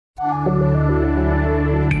Hello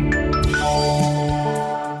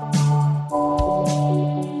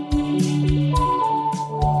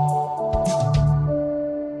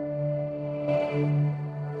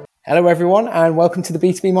everyone and welcome to the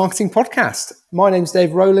B2B Marketing Podcast. My name's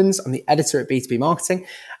Dave Rowlands, I'm the editor at B2B Marketing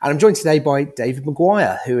and I'm joined today by David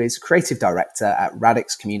Maguire, who is Creative Director at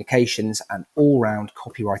Radix Communications and all-round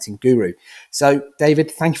copywriting guru. So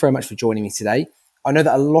David, thank you very much for joining me today. I know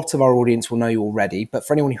that a lot of our audience will know you already, but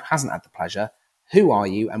for anyone who hasn't had the pleasure, who are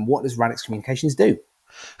you and what does Radix Communications do?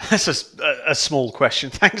 That's a small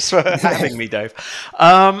question. Thanks for having me, Dave.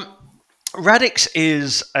 Radix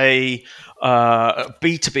is a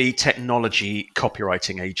B2B technology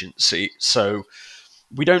copywriting agency. So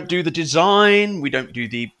we don't do the design, we don't do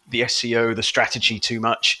the SEO, the strategy too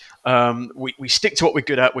much. We stick to what we're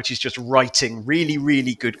good at, which is just writing really,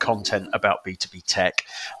 really good content about B2B tech.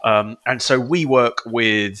 And so we work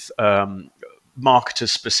with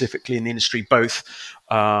marketers specifically in the industry, both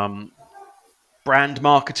brand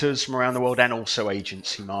marketers from around the world and also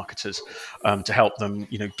agency marketers to help them,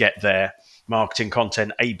 get their marketing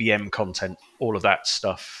content, ABM content, all of that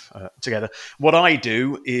stuff together. What I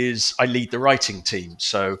do is I lead the writing team.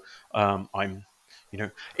 So I'm,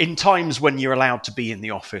 in times when you're allowed to be in the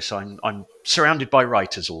office, I'm surrounded by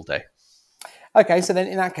writers all day. Okay, so then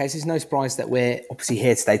in that case, it's no surprise that we're obviously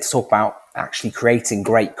here today to talk about actually creating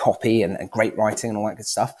great copy and great writing and all that good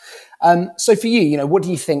stuff. So for you, what do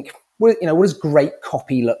you think? What does great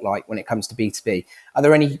copy look like when it comes to B2B? Are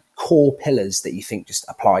there any core pillars that you think just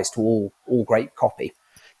applies to all great copy?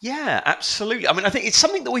 Yeah, absolutely. I mean, I think it's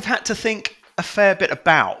something that we've had to think a fair bit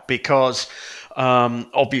about because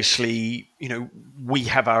obviously, we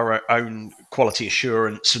have our own quality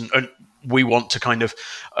assurance and we want to kind of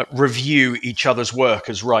review each other's work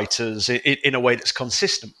as writers in a way that's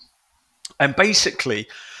consistent. And basically,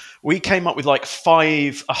 we came up with a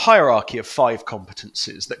hierarchy of 5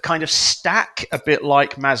 competencies that kind of stack a bit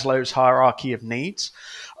like Maslow's hierarchy of needs,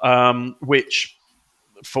 which,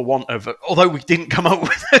 for want of, although we didn't come up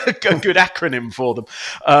with a good acronym for them,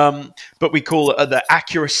 but we call it the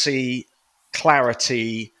accuracy,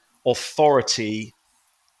 clarity, authority,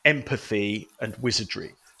 empathy, and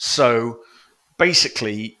wizardry. So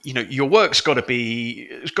basically, your work's got to be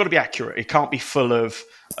accurate. It can't be full of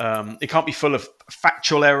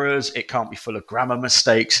factual errors. It can't be full of grammar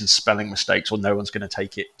mistakes and spelling mistakes, or no one's going to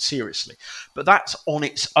take it seriously. But that's on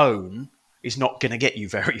its own is not going to get you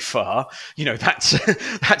very far.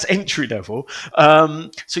 That's entry level.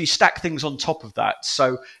 So you stack things on top of that.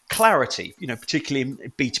 So clarity, particularly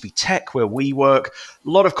in B2B tech where we work, a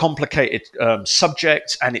lot of complicated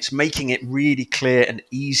subjects, and it's making it really clear and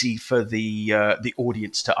easy for the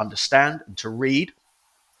audience to understand and to read.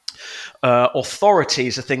 Authority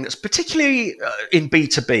is a thing that's particularly in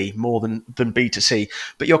B2B more than B2C,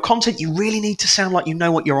 but your content, you really need to sound like you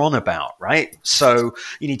know what you're on about, right? So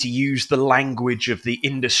you need to use the language of the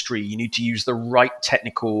industry. You need to use the right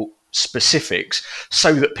technical specifics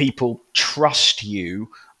so that people trust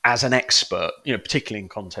you as an expert, particularly in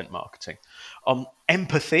content marketing.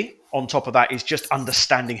 Empathy on top of that is just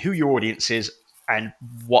understanding who your audience is and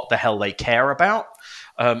what the hell they care about.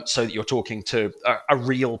 So that you're talking to a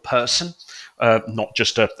real person, not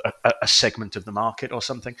just a segment of the market or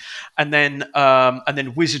something. And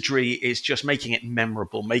then wizardry is just making it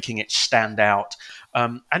memorable, making it stand out,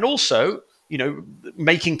 and also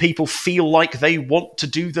making people feel like they want to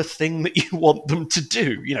do the thing that you want them to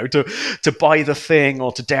do. To buy the thing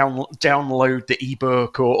or to download the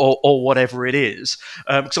ebook or whatever it is.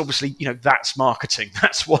 Because obviously, that's marketing.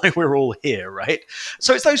 That's why we're all here, right?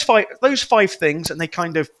 So it's those five things, and they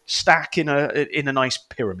kind of stack in a nice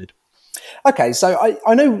pyramid. Okay, so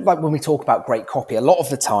I know, when we talk about great copy, a lot of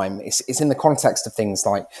the time it's in the context of things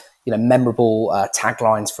like memorable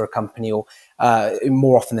taglines for a company, or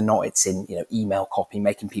more often than not, it's in email copy,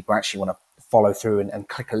 making people actually want to follow through and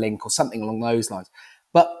click a link or something along those lines.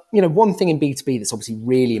 But one thing in B2B that's obviously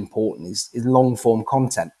really important is long form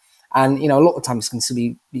content, and a lot of times it can still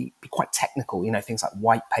be quite technical. Things like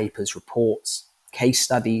white papers, reports, case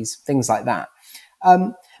studies, things like that.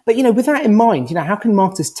 But with that in mind, how can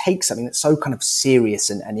marketers take something that's so kind of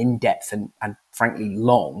serious and in depth and frankly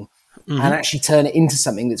long, and actually turn it into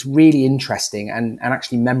something that's really interesting and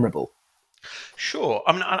actually memorable? Sure.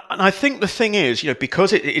 I mean, and I think the thing is,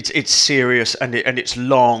 because it's serious and it's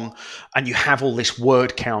long, and you have all this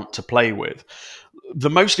word count to play with. The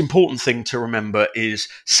most important thing to remember is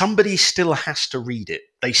somebody still has to read it.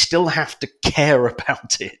 They still have to care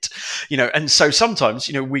about it, and so sometimes,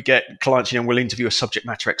 we get clients, we'll interview a subject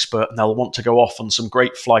matter expert and they'll want to go off on some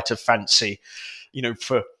great flight of fancy,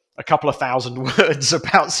 for a couple of thousand words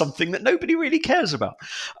about something that nobody really cares about.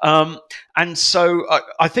 And so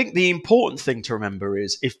I think the important thing to remember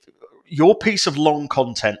is if your piece of long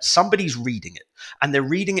content, somebody's reading it, and they're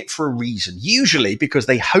reading it for a reason, usually because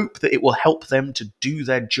they hope that it will help them to do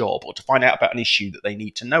their job or to find out about an issue that they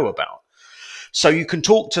need to know about. So you can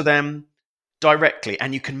talk to them directly,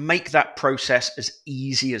 and you can make that process as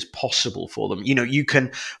easy as possible for them. You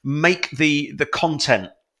can make the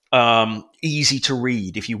content easy to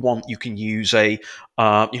read. If you want, you can use a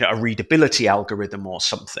readability algorithm or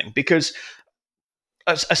something, because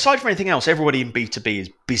aside from anything else, everybody in B2B is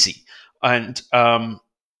busy, and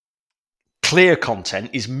clear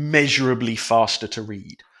content is measurably faster to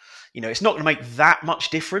read. It's not going to make that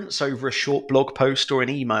much difference over a short blog post or an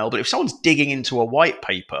email, but if someone's digging into a white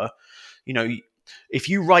paper, if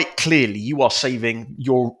you write clearly, you are saving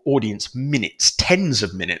your audience minutes, tens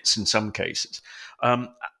of minutes in some cases.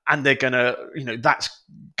 And they're gonna, that's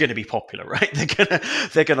gonna be popular, right?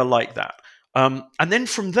 They're gonna like that. And then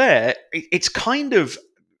from there, it's kind of,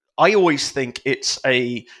 I always think it's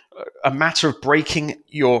a matter of breaking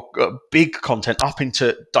your big content up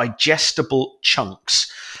into digestible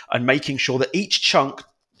chunks and making sure that each chunk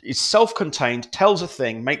is self-contained, tells a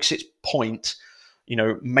thing, makes its point,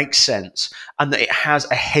 makes sense, and that it has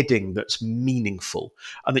a heading that's meaningful,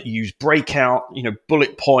 and that you use breakout,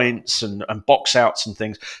 bullet points and box outs and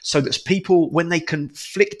things, so that people, when they can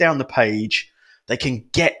flick down the page, they can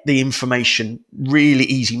get the information really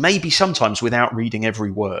easy, maybe sometimes without reading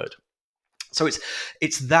every word. So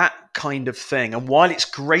it's that kind of thing. And while it's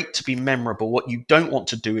great to be memorable, what you don't want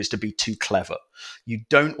to do is to be too clever. You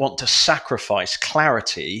don't want to sacrifice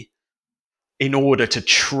clarity in order to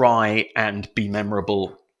try and be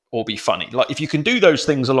memorable or be funny. Like, if you can do those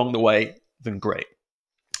things along the way, then great.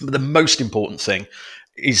 But the most important thing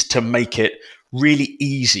is to make it really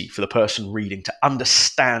easy for the person reading to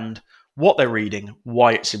understand what they're reading,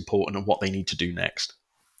 why it's important, and what they need to do next.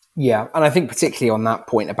 Yeah, and I think particularly on that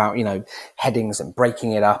point about, headings and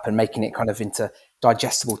breaking it up and making it kind of into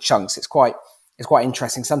digestible chunks, it's quite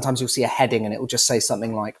interesting. Sometimes you'll see a heading and it will just say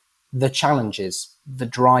something like the challenges, the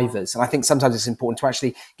drivers. And I think sometimes it's important to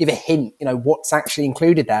actually give a hint, what's actually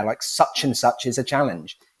included there, like such and such is a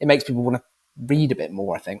challenge. It makes people want to read a bit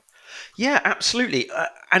more, I think. Yeah, absolutely.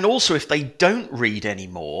 And also, if they don't read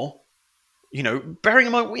anymore, bearing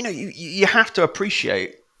in mind, you have to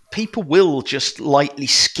appreciate people will just lightly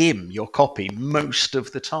skim your copy most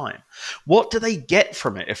of the time. What do they get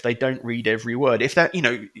from it if they don't read every word? If that,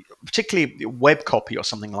 particularly web copy or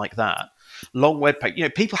something like that, long web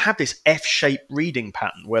page, people have this F-shaped reading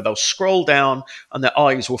pattern where they'll scroll down and their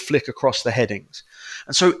eyes will flick across the headings.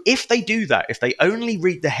 And so if they do that, if they only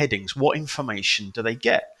read the headings, what information do they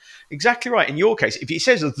get? Exactly right. In your case, if it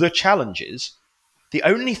says the challenges, the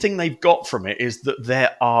only thing they've got from it is that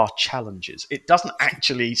there are challenges. It doesn't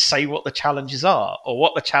actually say what the challenges are or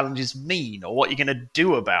what the challenges mean or what you're going to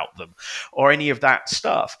do about them or any of that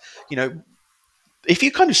stuff. If you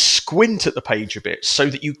kind of squint at the page a bit so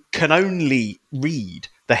that you can only read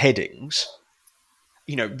the headings,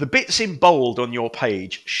 the bits in bold on your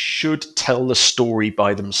page should tell the story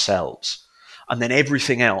by themselves. And then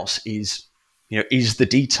everything else is the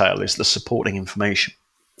detail, is the supporting information.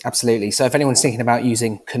 Absolutely. So if anyone's thinking about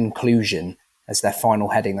using conclusion as their final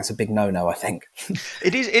heading, that's a big no-no, I think.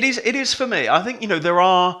 It is for me. I think, there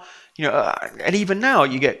are, and even now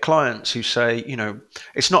you get clients who say,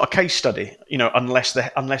 it's not a case study, unless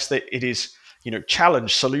it is,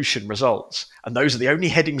 challenge, solution, results. And those are the only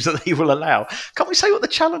headings that they will allow. Can't we say what the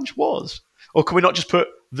challenge was? Or can we not just put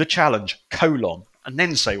the challenge, and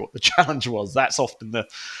then say what the challenge was? That's often the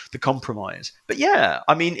compromise. But yeah,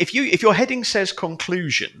 I mean, if your heading says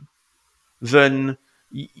conclusion, then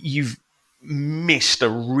you've missed a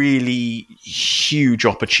really huge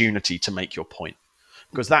opportunity to make your point,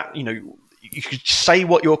 because that, you could say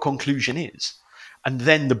what your conclusion is, and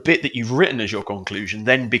then the bit that you've written as your conclusion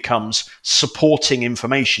then becomes supporting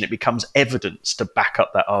information. It becomes evidence to back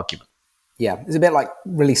up that argument. Yeah, it's a bit like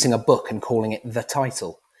releasing a book and calling it the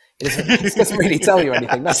title. It doesn't really tell you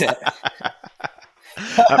anything, does it?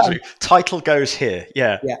 Absolutely. Title goes here.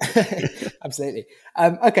 Yeah. Yeah, absolutely.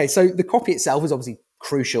 Okay, so the copy itself is obviously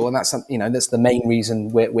crucial, and that's the main reason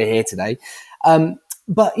we're here today.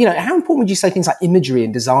 But how important would you say things like imagery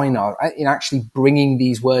and design are in actually bringing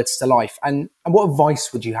these words to life? And what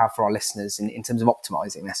advice would you have for our listeners in terms of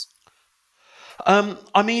optimizing this?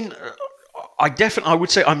 I mean, I would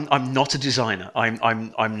say I'm not a designer.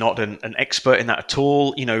 I'm not an expert in that at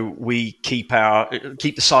all. We keep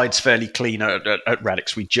the sides fairly clean at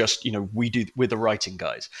Radix. We just we're the writing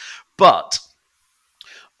guys. But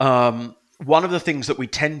one of the things that we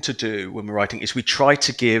tend to do when we're writing is we try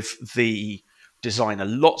to give the designer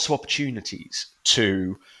lots of opportunities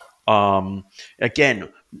to, again,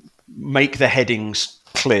 make the headings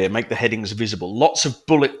clear, make the headings visible, lots of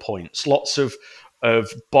bullet points, lots of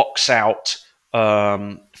box out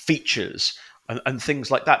features and things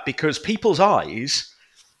like that, because people's eyes,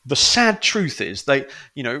 the sad truth is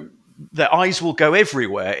their eyes will go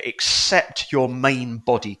everywhere except your main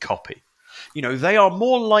body copy. They are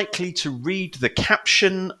more likely to read the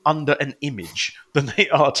caption under an image than they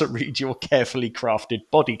are to read your carefully crafted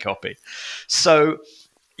body copy. So,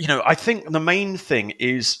 I think the main thing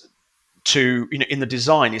is to, in the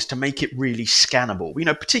design, is to make it really scannable,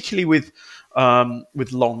 particularly with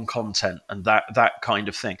long content and that kind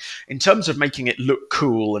of thing. In terms of making it look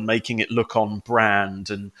cool and making it look on brand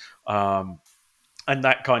and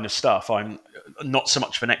that kind of stuff, I'm not so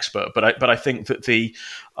much of an expert, but I think that the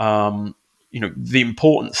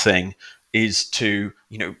important thing is to,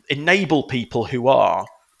 enable people who are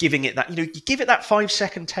giving it that, you give it that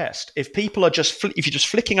 5-second test. If people are if you're just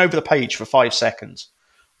flicking over the page for 5 seconds,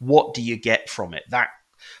 what do you get from it?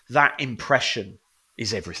 That impression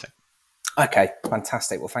is everything. Okay,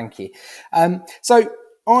 fantastic. Well, thank you. So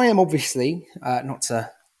I am obviously, not to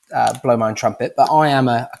blow my own trumpet, but I am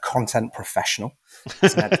a content professional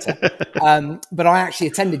as an editor. But I actually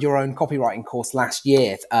attended your own copywriting course last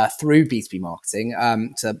year through B2B Marketing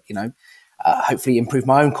to, hopefully improve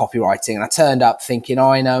my own copywriting. And I turned up thinking,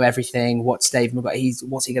 I know everything. What's Dave?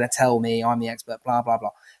 What's he going to tell me? I'm the expert, blah, blah, blah.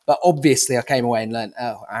 But obviously I came away and learned,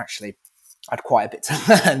 actually, I had quite a bit to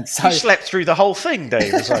learn. So you slept through the whole thing,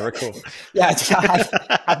 Dave, as I recall. Yeah, I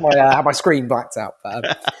had my screen blacked out.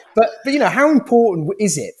 But how important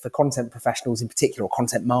is it for content professionals in particular, or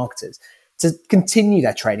content marketers, to continue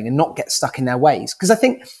their training and not get stuck in their ways? Because I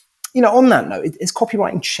think, on that note, has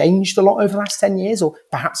copywriting changed a lot over the last 10 years, or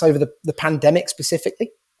perhaps over the pandemic specifically?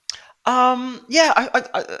 I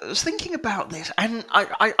was thinking about this, and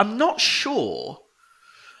I'm not sure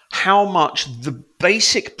how much the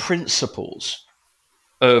basic principles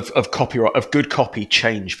of copyright, of good copy,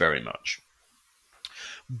 change very much.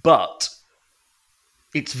 But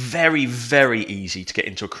it's very, very easy to get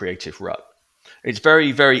into a creative rut. It's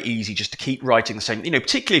very, very easy just to keep writing the same,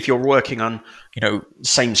 particularly if you're working on,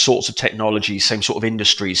 same sorts of technologies, same sort of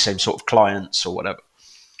industries, same sort of clients or whatever.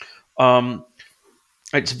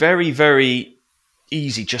 It's very, very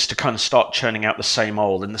easy just to kind of start churning out the same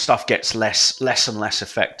old, and the stuff gets less and less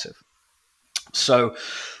effective. So,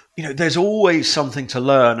 there's always something to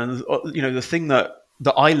learn. And, the thing that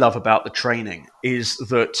I love about the training is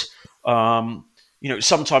that,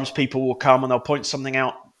 sometimes people will come and they'll point something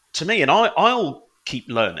out to me, and I'll keep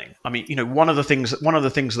learning. I mean, one of the things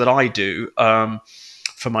that I do, for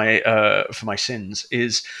my sins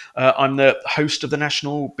is I'm the host of the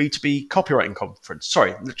National B2B Copywriting Conference.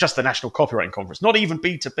 Sorry, just the National Copywriting Conference, not even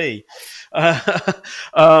B2B.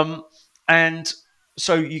 And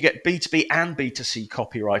so you get B2B and B2C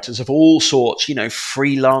copywriters of all sorts,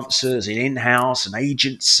 freelancers in-house and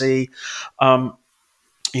agency, and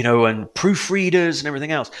proofreaders and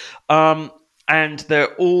everything else. And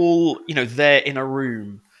they're all, there in a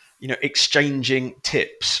room, exchanging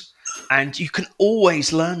tips. And you can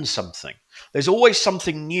always learn something. There's always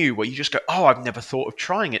something new where you just go, oh, I've never thought of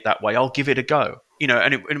trying it that way. I'll give it a go.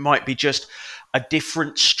 And it might be just a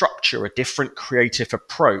different structure, a different creative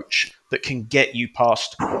approach that can get you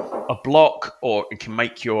past a block, or it can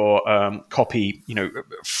make your copy,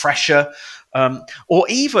 fresher. Or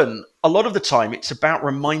even a lot of the time, it's about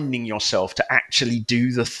reminding yourself to actually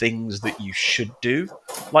do the things that you should do.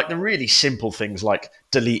 Like the really simple things like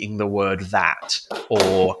deleting the word that,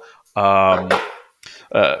 or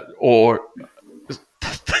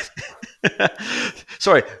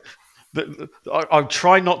sorry, I'll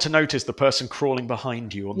try not to notice the person crawling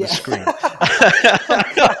behind you on the screen.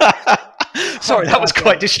 Sorry, that was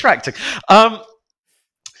quite distracting.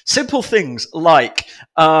 Simple things like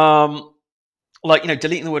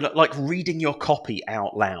deleting the word, like reading your copy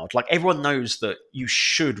out loud. Like everyone knows that you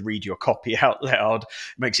should read your copy out loud.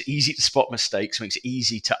 It makes it easy to spot mistakes, makes it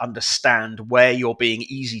easy to understand where you're being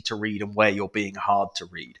easy to read and where you're being hard to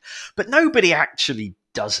read. But nobody actually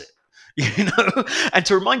does it. And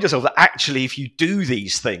to remind yourself that actually, if you do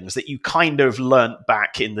these things that you kind of learnt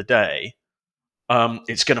back in the day,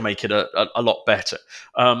 it's going to make it a lot better.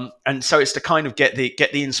 And so it's to kind of get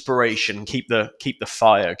the inspiration, keep the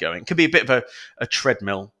fire going. It could be a bit of a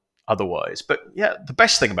treadmill otherwise. But yeah, the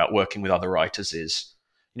best thing about working with other writers is,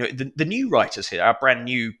 the new writers here, our brand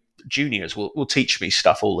new juniors, will teach me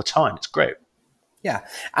stuff all the time. It's great. Yeah.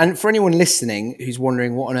 And for anyone listening who's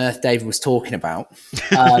wondering what on earth David was talking about,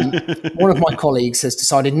 one of my colleagues has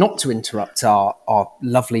decided not to interrupt our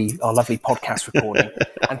lovely podcast recording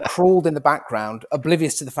and crawled in the background,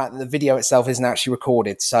 oblivious to the fact that the video itself isn't actually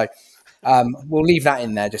recorded. So we'll leave that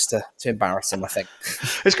in there just to embarrass him, I think.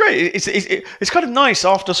 It's great. It's kind of nice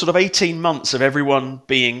after sort of 18 months of everyone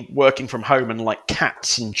working from home and like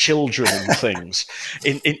cats and children and things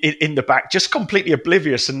in the back, just completely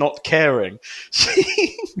oblivious and not caring.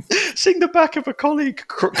 Seeing the back of a colleague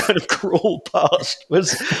kind of crawl past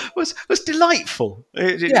was delightful.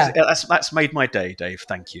 That's made my day, Dave.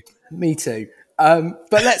 Thank you. Me too.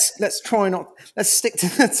 But let's stick to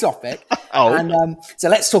the topic. So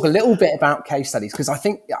let's talk a little bit about case studies, because I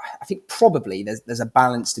think probably there's a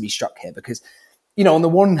balance to be struck here, because, on the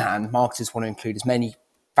one hand, marketers want to include as many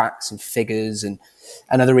facts and figures and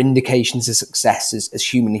other indications of success as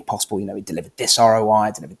humanly possible. We delivered this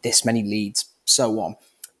ROI, delivered this many leads, so on.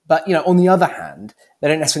 But, on the other hand, they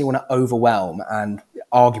don't necessarily want to overwhelm and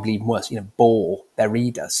arguably even worse, bore their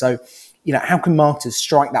reader. So, how can marketers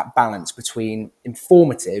strike that balance between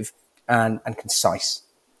informative and concise?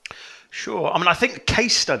 Sure. I mean, I think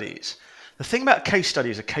case studies, the thing about a case study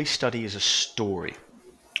is a story.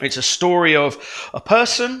 It's a story of a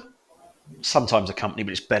person, sometimes a company,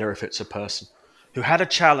 but it's better if it's a person, who had a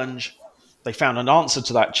challenge, they found an answer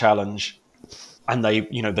to that challenge, and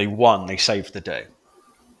they won, they saved the day.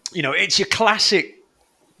 It's your classic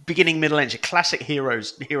beginning, middle, end, your classic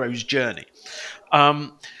hero's journey.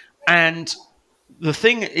 And the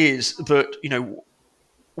thing is that,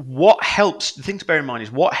 the thing to bear in mind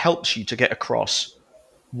is what helps you to get across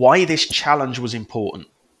why this challenge was important,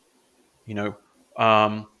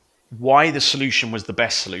 why the solution was the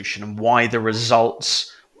best solution, and why the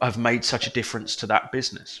results have made such a difference to that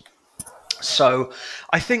business. So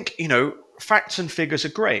I think, facts and figures are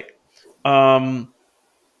great.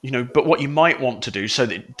 But what you might want to do so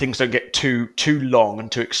that things don't get too long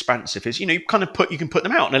and too expansive is, you can put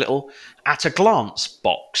them out in a little at a glance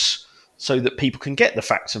box so that people can get the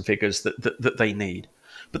facts and figures that they need.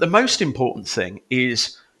 But the most important thing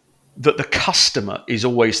is that the customer is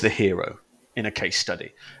always the hero in a case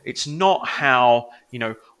study. It's not how,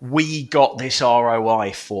 we got this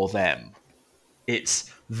ROI for them.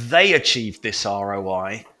 It's they achieved this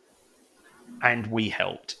ROI and we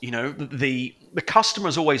helped. The customer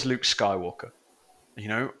is always Luke Skywalker,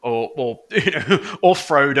 or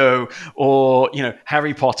Frodo, or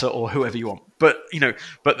Harry Potter, or whoever you want. But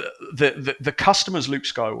the customer's Luke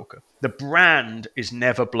Skywalker. The brand is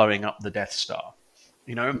never blowing up the Death Star.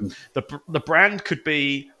 The brand could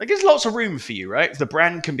be, there's lots of room for you, right? The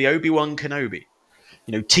brand can be Obi-Wan Kenobi,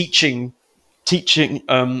 teaching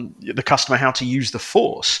the customer how to use the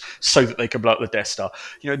Force so that they can blow up the Death Star.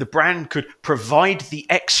 The brand could provide the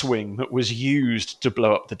X-Wing that was used to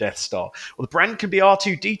blow up the Death Star. Or the brand could be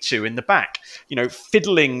R2-D2 in the back,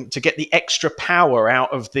 fiddling to get the extra power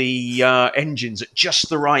out of the engines at just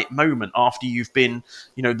the right moment after you've been,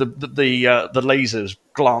 the lasers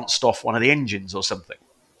glanced off one of the engines or something,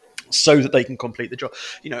 so that they can complete the job.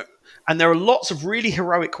 And there are lots of really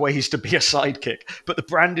heroic ways to be a sidekick, but the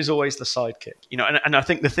brand is always the sidekick. And I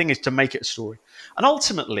think the thing is to make it a story. And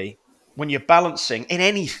ultimately, when you're balancing in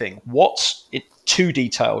anything, what's too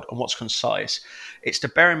detailed and what's concise, it's to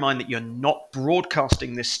bear in mind that you're not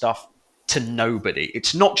broadcasting this stuff to nobody.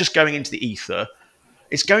 It's not just going into the ether.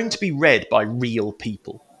 It's going to be read by real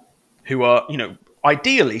people who are,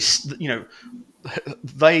 ideally,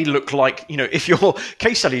 they look like, if your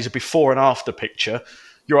case study is a before and after picture,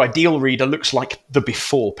 your ideal reader looks like the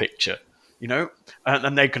before picture,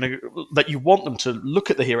 and they're going to, that you want them to look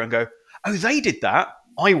at the hero and go, oh, they did that.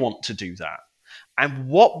 I want to do that. And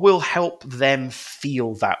what will help them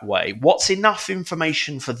feel that way? What's enough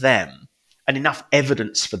information for them and enough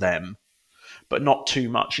evidence for them, but not too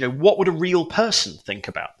much? What would a real person think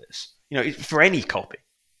about this? For any copy.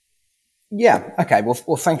 Yeah. Okay. Well,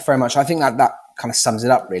 thank you very much. I think that kind of sums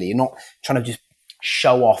it up, really. You're not trying to just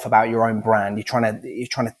show off about your own brand. You're trying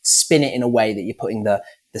to spin it in a way that you're putting the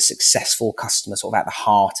successful customer sort of at the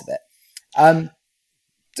heart of it. I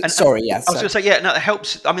was going to say, that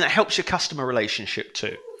helps. I mean, that helps your customer relationship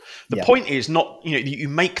too. The point is not, you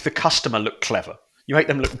make the customer look clever. You make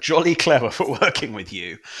them look jolly clever for working with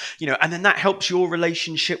you, and then that helps your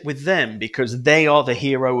relationship with them because they are the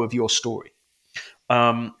hero of your story.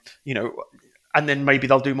 And then maybe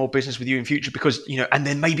they'll do more business with you in future because, and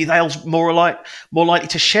then maybe they'll more likely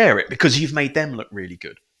to share it because you've made them look really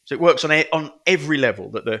good. So it works on every level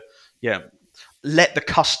that let the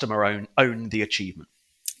customer own the achievement.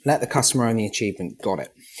 Let the customer own the achievement. Got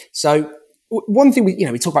it. So one thing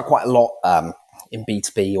we talk about quite a lot in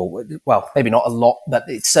B2B, or, well, maybe not a lot, but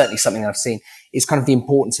it's certainly something I've seen, is kind of the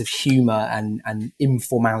importance of humor and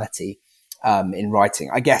informality in writing.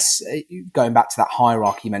 I guess going back to that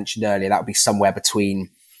hierarchy you mentioned earlier, that would be somewhere between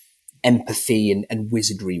empathy and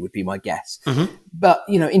wizardry would be my guess. Mm-hmm. But,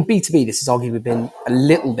 in B2B, this has arguably been a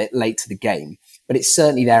little bit late to the game, but it's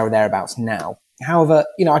certainly there or thereabouts now. However,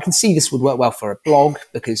 I can see this would work well for a blog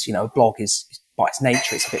because, a blog is by its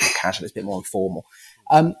nature, it's a bit more casual, it's a bit more informal.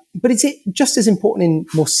 But is it just as important in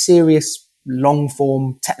more serious, long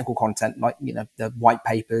form technical content like, the white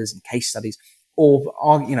papers and case studies, or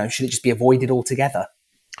should it just be avoided altogether?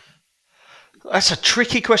 That's a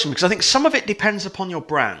tricky question because I think some of it depends upon your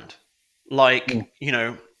brand. Like,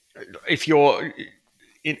 if you're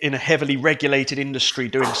in a heavily regulated industry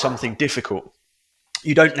doing something difficult,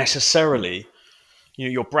 you don't necessarily,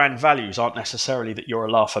 your brand values aren't necessarily that you're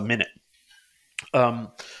a laugh a minute.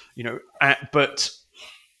 But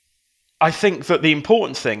I think that the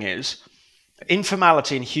important thing is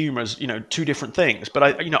informality and humor is, two different things. But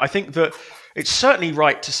I think that it's certainly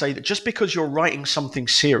right to say that just because you're writing something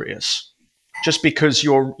serious, just because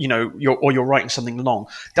you're writing something long,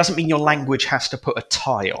 doesn't mean your language has to put a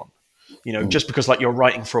tie on. Just because like you're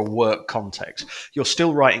writing for a work context, you're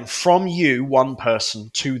still writing from you, one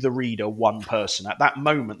person, to the reader, one person. At that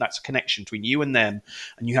moment, that's a connection between you and them,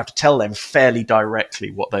 and you have to tell them fairly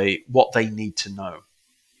directly what they need to know.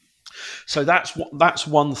 So that's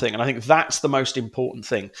one thing, and I think that's the most important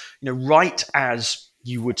thing. Write as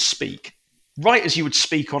you would speak. Write as you would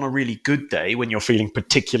speak on a really good day when you're feeling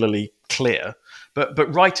particularly clear,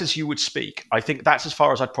 but write as you would speak. I think that's as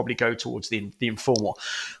far as I'd probably go towards the informal.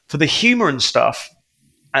 For the humor and stuff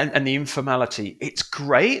and the informality, it's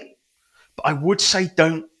great, but I would say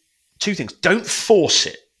two things. Don't force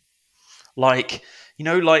it.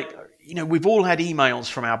 We've all had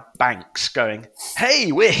emails from our banks going,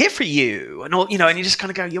 "Hey, we're here for you," and all, and you just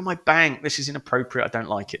kind of go, "You're my bank. This is inappropriate. I don't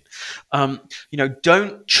like it."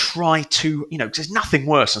 Don't try to, because there's nothing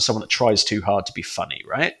worse than someone that tries too hard to be funny,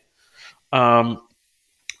 right?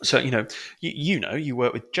 So you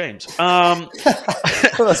work with James. I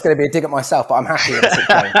thought that's going to be a dig at myself, but I'm happy with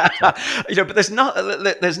it. But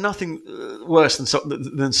there's nothing worse than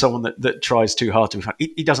someone that tries too hard to be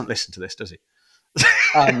funny. He doesn't listen to this, does he?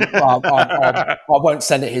 I won't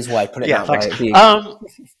send it his way. Put it that way.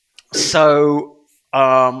 So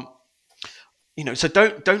don't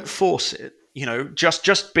force it.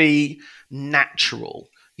 Just be natural.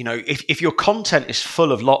 If your content is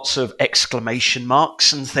full of lots of exclamation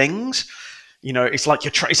marks and things, it's like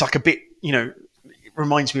it's like a bit. It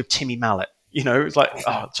reminds me of Timmy Mallet. It's like,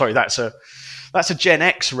 oh, sorry, that's a Gen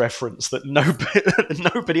X reference that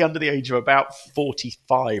nobody under the age of about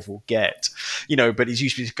 45 will get, but he's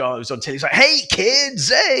usually this guy who's on telly. He's like, "Hey kids,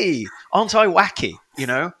 hey, aren't I wacky?"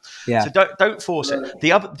 Yeah. So don't force it.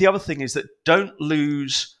 The other thing is that don't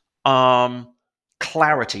lose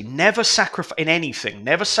clarity. Never sacrifice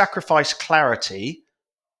clarity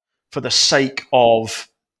for the sake of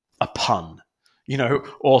a pun.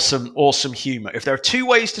 Or some humor. If there are two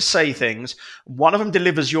ways to say things, one of them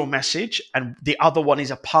delivers your message and the other one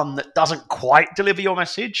is a pun that doesn't quite deliver your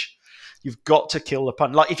message, you've got to kill the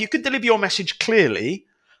pun. Like, if you could deliver your message clearly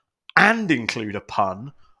and include a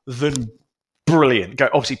pun, then brilliant. Go.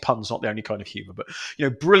 Obviously, pun's not the only kind of humor, but,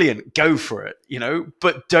 brilliant. Go for it,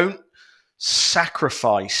 but don't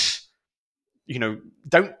sacrifice,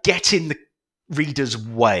 don't get in the reader's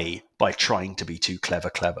way by trying to be too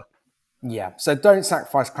clever. Yeah, so don't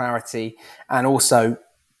sacrifice clarity, and also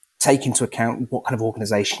take into account what kind of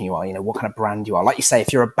organization you are, what kind of brand you are. Like you say,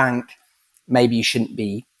 if you're a bank, maybe you shouldn't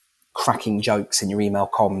be cracking jokes in your email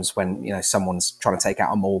comms when, someone's trying to take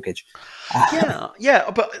out a mortgage. Yeah,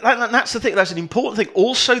 but that's the thing. That's an important thing.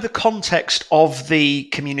 Also, the context of the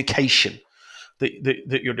communication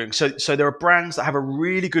that you're doing. So there are brands that have a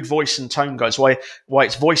really good voice and tone, guys. Why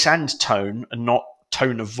it's voice and tone and not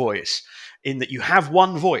tone of voice. In that you have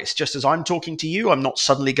one voice. Just as I'm talking to you, I'm not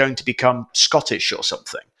suddenly going to become Scottish or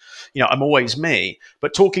something. I'm always me.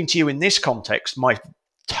 But talking to you in this context, my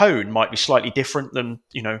tone might be slightly different than,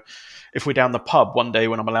 if we're down the pub one day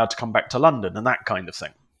when I'm allowed to come back to London and that kind of thing.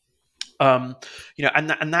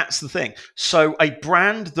 And that's the thing. So a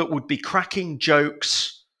brand that would be cracking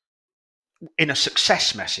jokes in a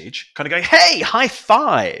success message, kind of going, "Hey, high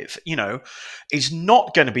five," is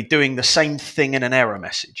not going to be doing the same thing in an error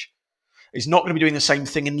message. Is not going to be doing the same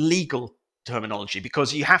thing in legal terminology,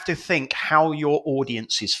 because you have to think how your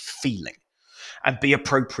audience is feeling and be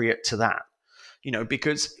appropriate to that.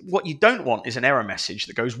 Because what you don't want is an error message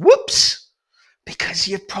that goes, "Whoops," because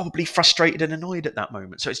you're probably frustrated and annoyed at that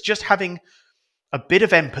moment. So it's just having a bit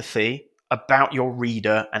of empathy, about your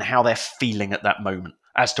reader and how they're feeling at that moment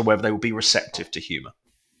as to whether they will be receptive to humor.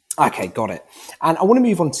 Okay, got it. And I want to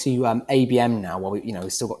move on to ABM now, while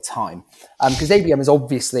we've still got time, because ABM is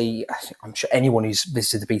obviously, I'm sure anyone who's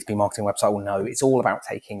visited the B2B marketing website will know, it's all about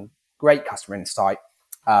taking great customer insight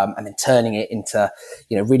and then turning it into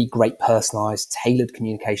really great personalized, tailored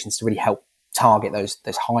communications to really help target those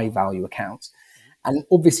high value accounts. And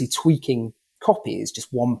obviously, tweaking copy is just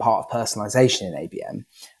one part of personalization in ABM,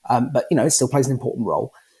 but it still plays an important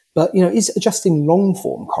role. But, is adjusting long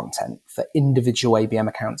form content for individual ABM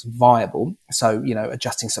accounts viable? So,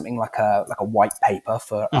 adjusting something like a white paper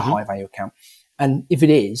for a high value account. And if it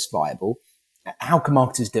is viable, how can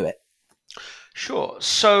marketers do it? Sure.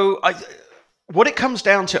 So what it comes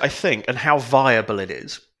down to, I think, and how viable it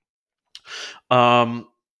is,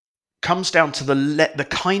 comes down to the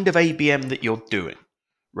kind of ABM that you're doing.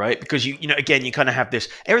 Right? Because you kind of have this,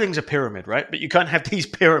 everything's a pyramid, right? But you kind of have these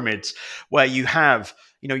pyramids where you have,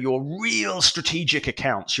 your real strategic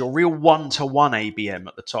accounts, your real one-to-one ABM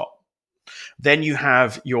at the top. Then you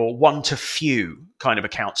have your one-to-few kind of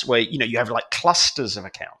accounts where, you have like clusters of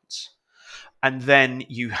accounts. And then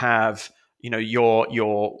you have,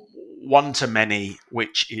 your one-to-many,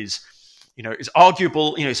 which is, is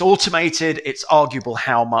arguable, it's automated, it's arguable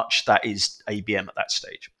how much that is ABM at that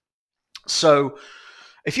stage. So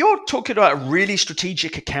if you're talking about a really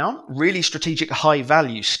strategic account, really strategic high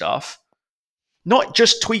value stuff, not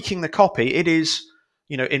just tweaking the copy, it is,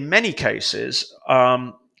 in many cases,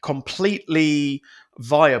 completely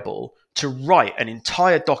viable to write an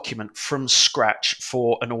entire document from scratch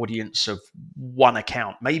for an audience of one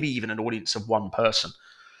account, maybe even an audience of one person.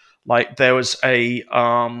 Like there was a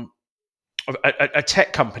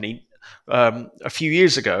tech company a few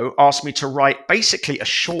years ago asked me to write basically a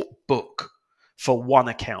short book for one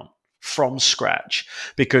account from scratch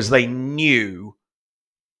because they knew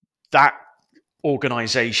that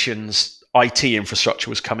organization's IT infrastructure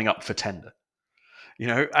was coming up for tender,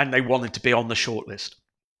 and they wanted to be on the shortlist.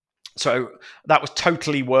 So that was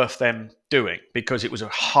totally worth them doing because it was a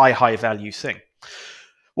high value thing.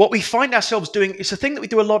 What we find ourselves doing is a thing that we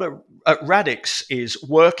do a lot at Radix is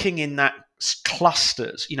working in that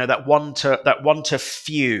clusters, that one to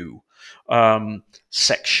few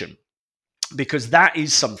section. Because that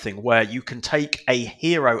is something where you can take a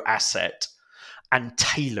hero asset and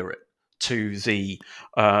tailor it to the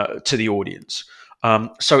audience.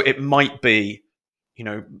 So it might be,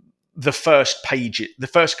 the first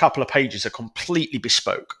couple of pages are completely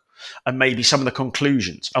bespoke, and maybe some of the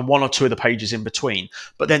conclusions and one or two of the pages in between.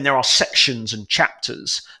 But then there are sections and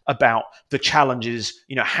chapters about the challenges,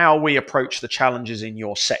 how we approach the challenges in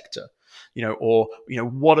your sector.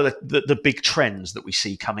 What are the big trends that we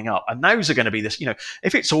see coming up? And those are going to be this,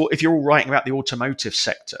 if you're all writing about the automotive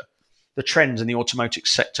sector, the trends in the automotive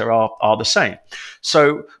sector are the same.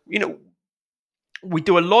 So, we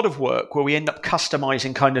do a lot of work where we end up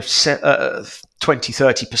customizing kind of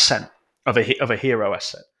 20-30% of a hero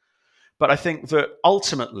asset. But I think that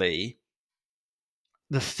ultimately,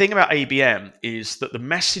 the thing about ABM is that the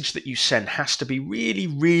message that you send has to be really,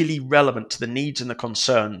 really relevant to the needs and the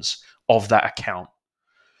concerns of that account.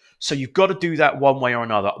 So you've got to do that one way or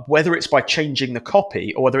another, whether it's by changing the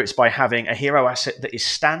copy or whether it's by having a hero asset that is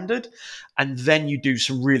standard, and then you do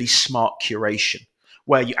some really smart curation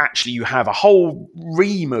where you have a whole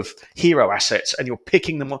ream of hero assets and you're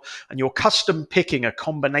picking them and you're custom picking a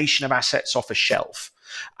combination of assets off a shelf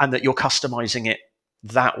and that you're customizing it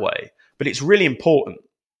that way. But it's really important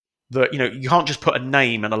that, you can't just put a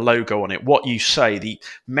name and a logo on it. What you say, the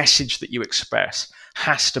message that you express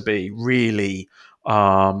has to be really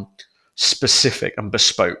specific and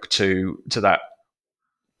bespoke to that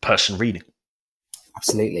person reading.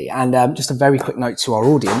 Absolutely. And just a very quick note to our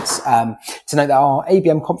audience to note that our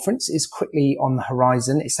ABM conference is quickly on the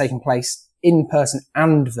horizon. It's taking place in person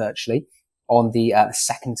and virtually on the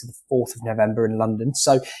 2nd to the 4th of November in London.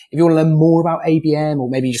 So if you want to learn more about ABM, or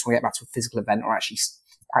maybe you just want to get back to a physical event, or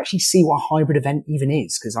actually see what a hybrid event even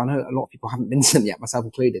is, because I know a lot of people haven't been to them yet, myself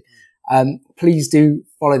included, please do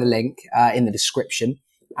follow the link in the description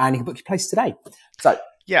and you can book your place today. So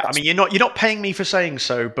yeah, I mean, you're not paying me for saying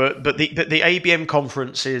so, but the ABM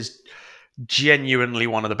conference is genuinely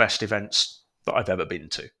one of the best events that I've ever been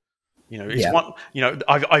to.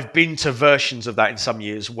 I've been to versions of that in some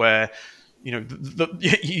years where,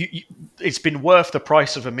 it's been worth the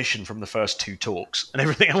price of admission from the first two talks, and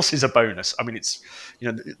everything else is a bonus. I mean, it's,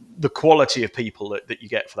 the quality of people that you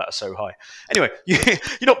get for that are so high. Anyway, you're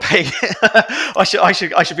not paying.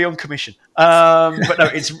 I should be on commission. But no,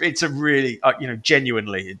 it's a really,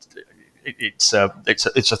 genuinely, it's a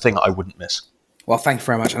thing that I wouldn't miss. Well, thank you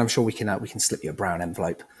very much, and I'm sure we can slip you a brown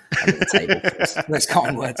envelope under the table for those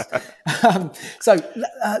kind words. So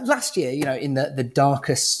last year, in the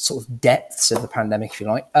darkest sort of depths of the pandemic, if you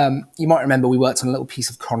like, you might remember we worked on a little piece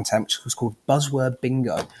of content which was called Buzzword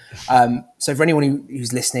Bingo. So for anyone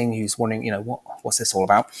who's listening, who's wondering, what's this all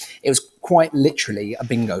about, it was quite literally a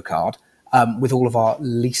bingo card. With all of our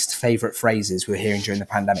least favourite phrases we were hearing during the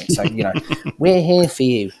pandemic. So, we're here for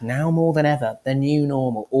you now more than ever, the new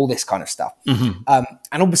normal, all this kind of stuff. Mm-hmm.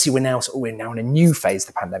 And obviously we're now in a new phase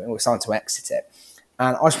of the pandemic. We're starting to exit it.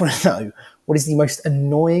 And I just want to know, what is the most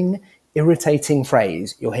annoying, irritating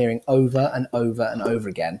phrase you're hearing over and over and over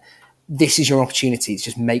again? This is your opportunity to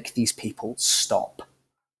just make these people stop.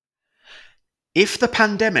 If the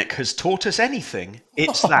pandemic has taught us anything,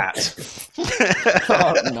 it's that.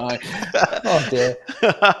 Oh, no. Oh, dear.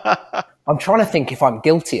 I'm trying to think if I'm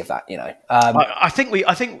guilty of that, I think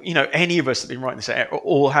any of us that have been writing this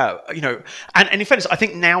all have, and in fairness, I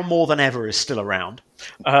think now more than ever is still around.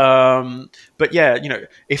 But yeah,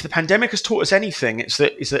 if the pandemic has taught us anything, it's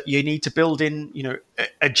that you need to build in,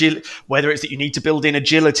 whether it's that you need to build in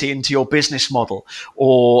agility into your business model,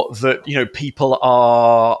 or that, people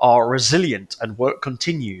are resilient and work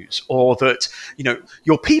continues, or that,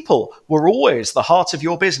 your people were always the heart of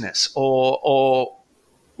your business, or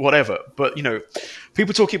whatever. But,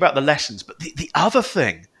 people talking about the lessons. But the other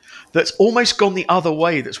thing that's almost gone the other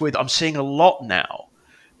way that's weird, I'm seeing a lot now,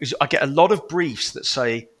 is I get a lot of briefs that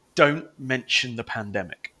say, don't mention the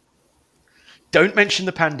pandemic. Don't mention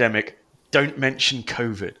the pandemic. Don't mention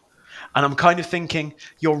COVID. And I'm kind of thinking,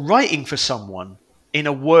 you're writing for someone in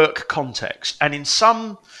a work context. And in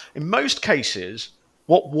most cases,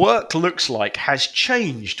 what work looks like has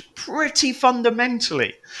changed pretty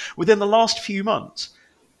fundamentally within the last few months.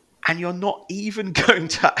 And you're not even going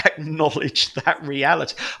to acknowledge that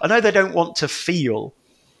reality. I know they don't want to feel,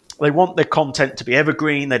 they want their content to be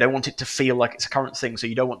evergreen. They don't want it to feel like it's a current thing. So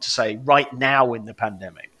you don't want to say right now in the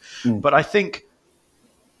pandemic. But I think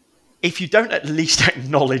if you don't at least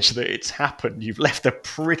acknowledge that it's happened, you've left a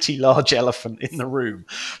pretty large elephant in the room.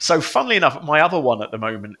 So funnily enough, my other one at the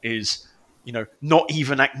moment is, not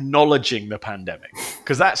even acknowledging the pandemic,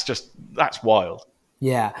 because that's wild.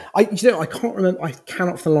 Yeah, I can't remember. I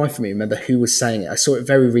cannot for the life of me remember who was saying it. I saw it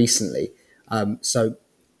very recently. So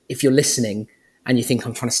if you're listening and you think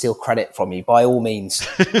I'm trying to steal credit from you, by all means,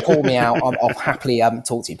 call me out. I'll happily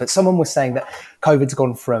talk to you. But someone was saying that COVID's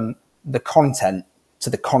gone from the content to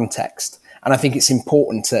the context, and I think it's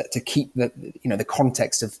important to keep the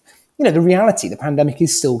context of the reality. The pandemic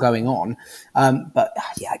is still going on, but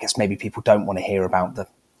yeah, I guess maybe people don't want to hear about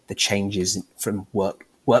the changes from work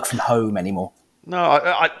from home anymore. No,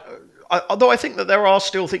 although I think that there are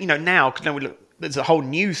still things, now, there's a whole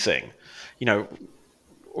new thing, we don't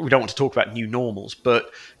want to talk about new normals, but,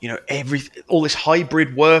 all this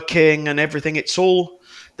hybrid working and everything,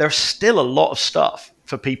 there's still a lot of stuff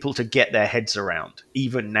for people to get their heads around,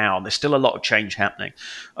 even now. There's still a lot of change happening,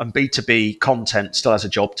 and B2B content still has a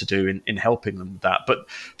job to do in helping them with that. But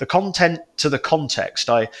the content to the context,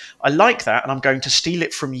 I like that, and I'm going to steal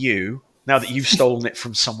it from you now that you've stolen it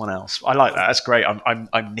from someone else. I like that. That's great.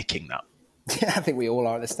 I'm nicking that. Yeah, I think we all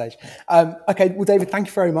are at this stage. Okay, well, David, thank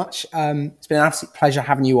you very much. It's been an absolute pleasure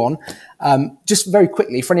having you on. Just very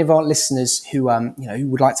quickly, for any of our listeners who who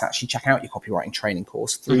would like to actually check out your copywriting training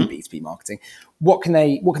course through B2B marketing, what can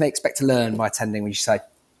they expect to learn by attending? Would you say?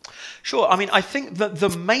 Sure. I mean, I think that the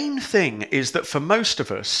main thing is that for most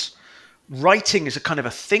of us, writing is a kind of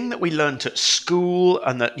a thing that we learned at school,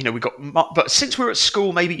 and that but since we were at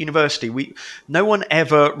school, maybe at university, no one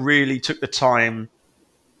ever really took the time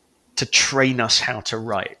to train us how to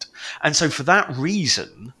write. And so for that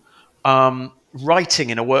reason,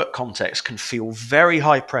 writing in a work context can feel very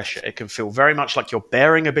high pressure. It can feel very much like you're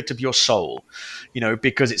bearing a bit of your soul,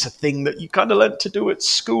 because it's a thing that you kind of learned to do at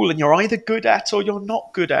school, and you're either good at or you're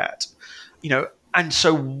not good at, And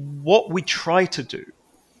so what we try to do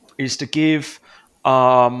is to give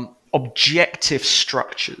objective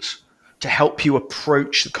structures to help you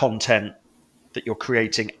approach the content that you're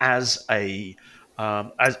creating as in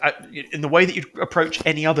the way that you approach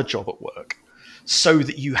any other job at work, so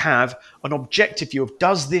that you have an objective view of,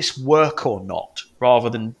 does this work or not, rather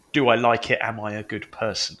than, do I like it? Am I a good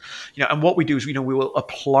person? And what we do is, we will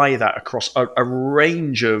apply that across a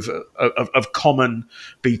range of common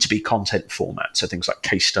B2B content formats. So things like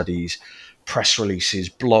case studies, press releases,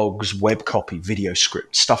 blogs, web copy, video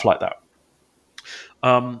scripts, stuff like that.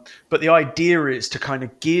 But the idea is to kind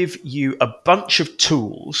of give you a bunch of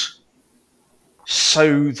tools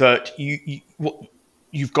so that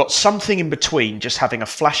you've got something in between just having a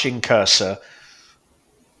flashing cursor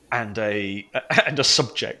and a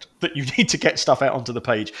subject that you need to get stuff out onto the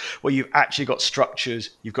page, where you've actually got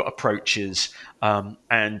structures, you've got approaches,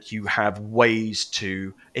 and you have ways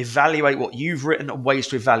to evaluate what you've written and ways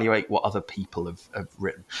to evaluate what other people have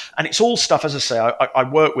written. And it's all stuff, as I say, I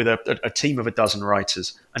work with a team of a dozen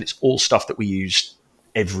writers, and it's all stuff that we use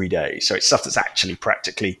every day. So it's stuff that's actually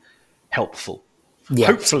practically helpful. Yeah.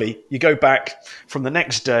 Hopefully you go back from the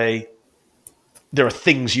next day, there are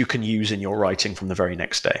things you can use in your writing from the very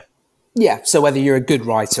next day. Yeah, so whether you're a good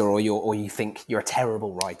writer or you think you're a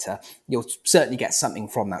terrible writer, you'll certainly get something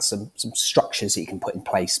from that, some structures that you can put in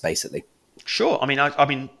place, basically. Sure. I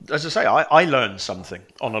mean, as I say, I learned something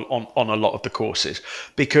on a lot of the courses,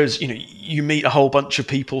 because you meet a whole bunch of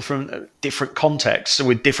people from different contexts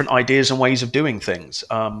with different ideas and ways of doing things.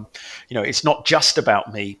 It's not just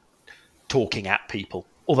about me talking at people,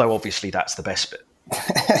 although obviously that's the best bit.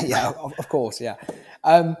 Yeah, of course, yeah.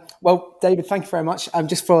 Well, David, thank you very much.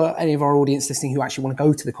 Just for any of our audience listening who actually want to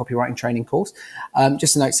go to the copywriting training course,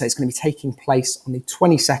 just a note, so it's going to be taking place on the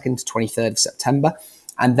 22nd to 23rd of September,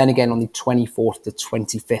 and then again on the 24th to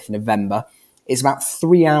 25th November. It's about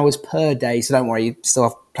 3 hours per day, so don't worry, you still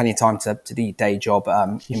have plenty of time to do your day job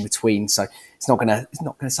in between. So it's not gonna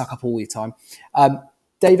suck up all your time.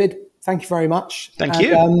 David, thank you very much. Thank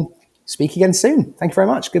you. Speak again soon. Thank you very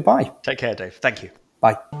much. Goodbye. Take care, Dave. Thank you.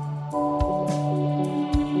 Bye.